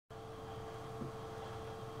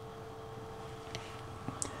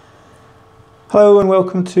Hello and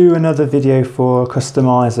welcome to another video for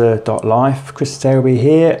Customizer.life. Chris Stairby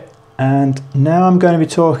here, and now I'm going to be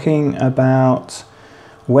talking about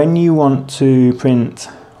when you want to print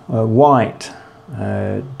white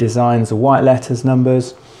designs of white letters,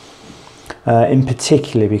 numbers in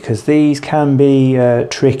particular, because these can be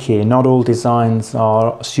tricky. Not all designs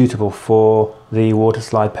are suitable for the water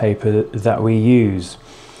slide paper that we use.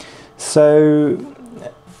 So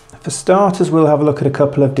for starters, we'll have a look at a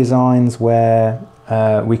couple of designs where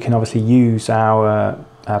we can obviously use our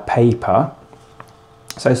paper.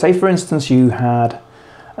 So say for instance you had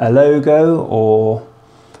a logo, or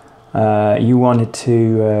you wanted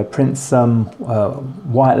to print some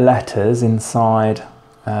white letters inside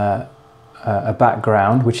a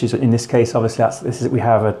background, which is in this case obviously we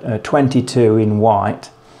have a 22 in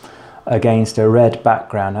white against a red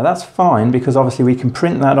background. Now that's fine, because obviously we can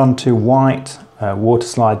print that onto white water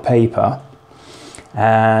slide paper,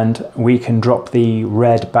 and we can drop the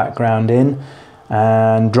red background in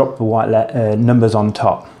and drop the white numbers on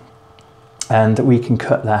top, and we can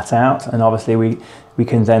cut that out, and obviously we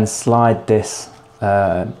can then slide this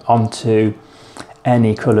onto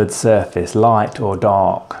any coloured surface, light or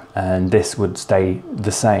dark, and this would stay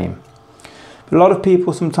the same. But a lot of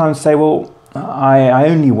people sometimes say, well, I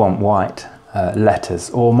only want white letters,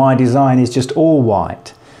 or my design is just all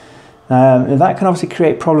white. That can obviously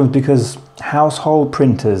create problems, because household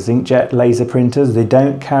printers, inkjet laser printers, they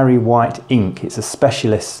don't carry white ink. It's a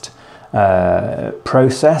specialist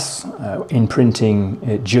process in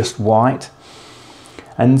printing just white.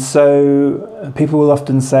 And so people will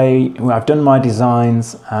often say, well, I've done my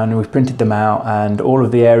designs and we've printed them out, and all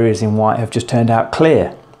of the areas in white have just turned out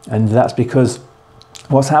clear. And that's because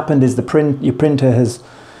what's happened is your printer has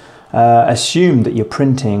assumed that you're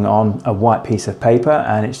printing on a white piece of paper,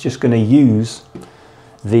 and it's just going to use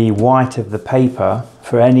the white of the paper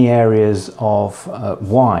for any areas of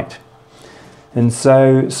white. And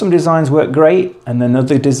so some designs work great, and then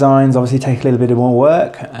other designs obviously take a little bit more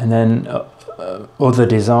work, and then other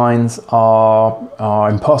designs are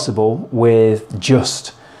impossible with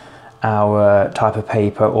just our type of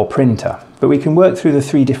paper or printer. But we can work through the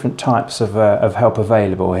three different types of help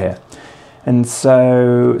available here. And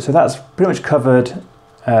so that's pretty much covered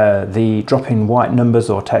the dropping white numbers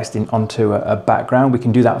or text onto a background. We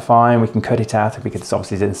can do that fine. We can cut it out, and we can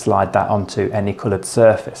obviously then slide that onto any coloured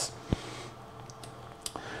surface.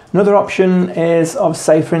 Another option is,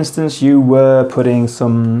 say for instance you were putting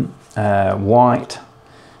some white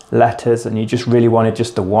letters, and you just really wanted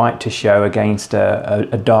just the white to show against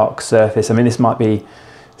a dark surface. I mean, this might be,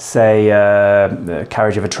 say, the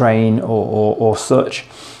carriage of a train or such.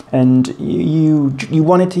 And you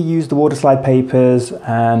wanted to use the water slide papers,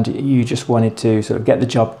 and you just wanted to sort of get the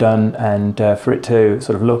job done, and for it to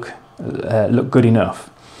sort of look good enough.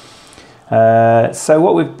 So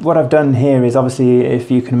what I've done here is, obviously,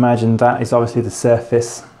 if you can imagine, that is obviously the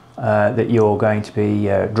surface that you're going to be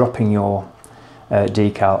dropping your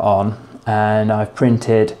decal on, and I've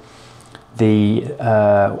printed the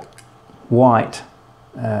white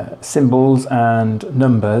symbols and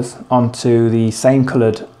numbers onto the same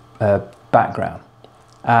coloured background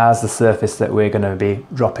as the surface that we're going to be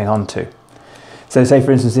dropping onto. So say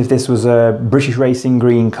for instance if this was a British racing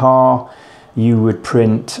green car, you would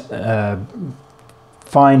print,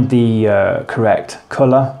 find the correct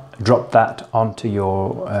colour, drop that onto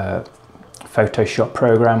your Photoshop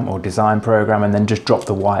program or design program, and then just drop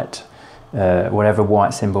the white, whatever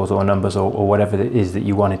white symbols or numbers or whatever it is that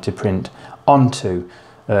you wanted to print onto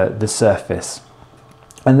the surface.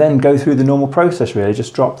 And then go through the normal process, really.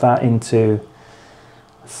 Just drop that into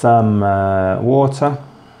some water.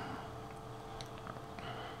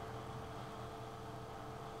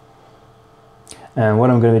 And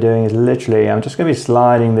what I'm going to be doing is literally, I'm just going to be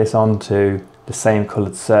sliding this onto the same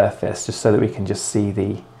coloured surface, just so that we can just see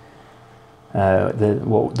the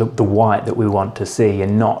white that we want to see,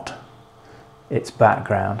 and not its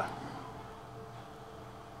background.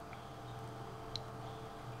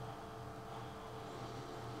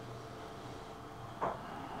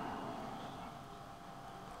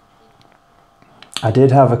 I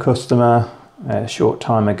did have a customer a short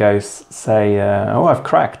time ago say, oh, I've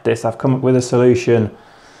cracked this, I've come up with a solution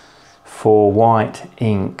for white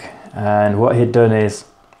ink. And what he'd done is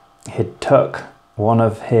he'd took one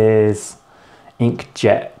of his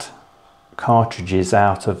inkjet cartridges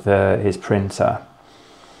out of his printer,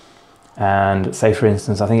 and say for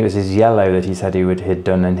instance, I think it was his yellow that he said he'd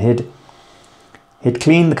done, and he'd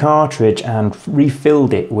cleaned the cartridge and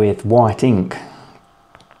refilled it with white ink.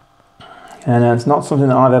 And it's not something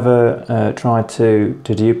that I've ever tried to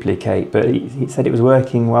duplicate, but he said it was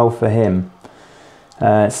working well for him.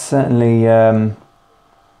 It certainly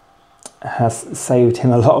has saved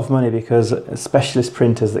him a lot of money, because specialist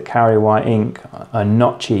printers that carry white ink are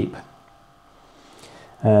not cheap.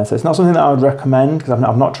 So it's not something that I would recommend, because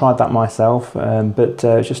I've not tried that myself, but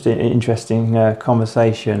it's just an interesting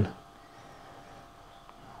conversation.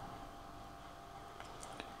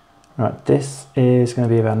 Right, this is going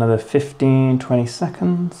to be about another 15-20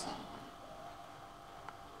 seconds.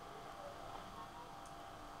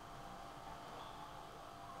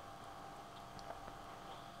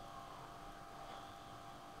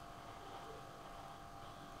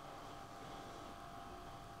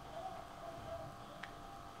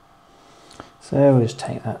 So we'll just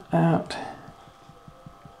take that out.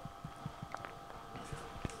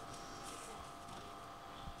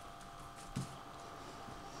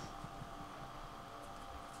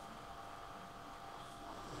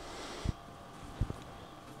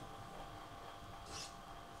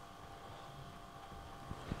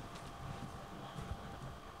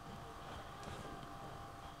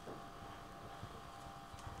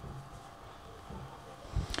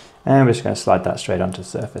 And we're just going to slide that straight onto the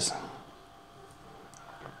surface.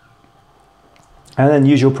 And then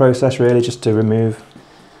usual process really, just to remove.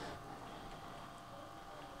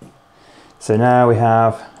 So now we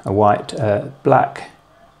have a white black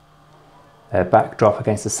backdrop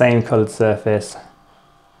against the same coloured surface.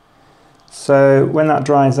 So when that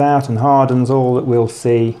dries out and hardens, all that we'll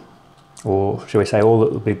see, or shall we say all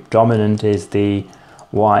that will be dominant, is the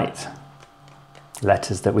white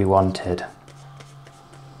letters that we wanted.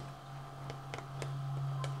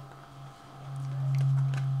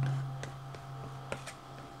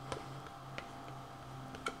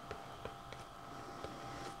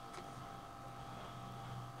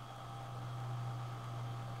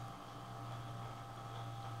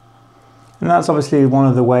 And that's obviously one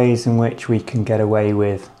of the ways in which we can get away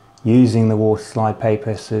with using the water slide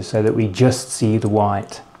paper, so that we just see the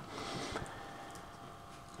white.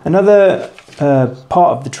 Another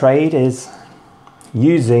part of the trade is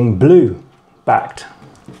using blue backed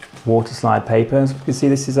water slide paper. As you can see,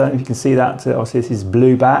 this is, if you can see that, obviously this is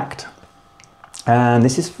blue backed, and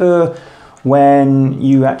this is for when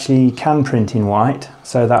you actually can print in white.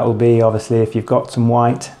 So that will be obviously if you've got some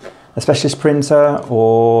white, a specialist printer,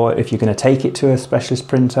 or if you're going to take it to a specialist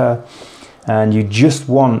printer and you just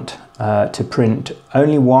want to print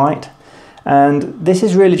only white. And this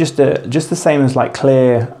is really just the same as like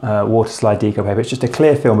clear water slide decal paper. It's just a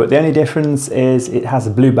clear film, but the only difference is it has a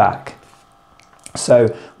blue back. So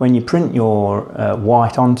when you print your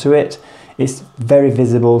white onto it, it's very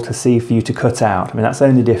visible to see for you to cut out. I mean, that's the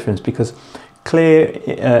only difference, because clear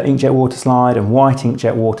inkjet water slide and white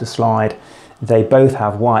inkjet water slide, they both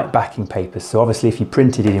have white backing papers. So obviously if you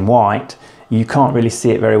printed it in white, you can't really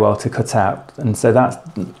see it very well to cut out. And so that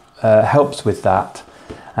helps with that.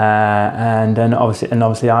 And obviously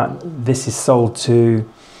this is sold to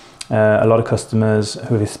a lot of customers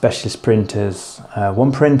who have specialist printers.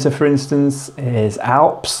 One printer, for instance, is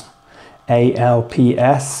Alps,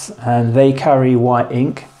 ALPS, and they carry white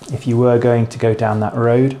ink if you were going to go down that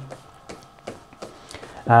road.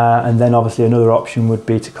 And then obviously another option would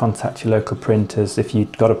be to contact your local printers. If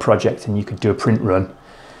you've got a project and you could do a print run,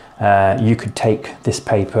 you could take this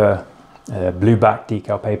paper, blue back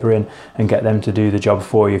decal paper, in and get them to do the job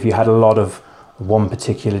for you if you had a lot of one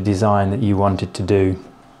particular design that you wanted to do.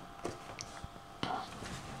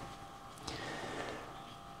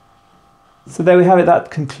 So there we have it. That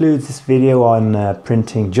concludes this video on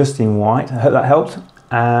printing just in white. I hope that helped,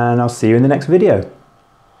 and I'll see you in the next video.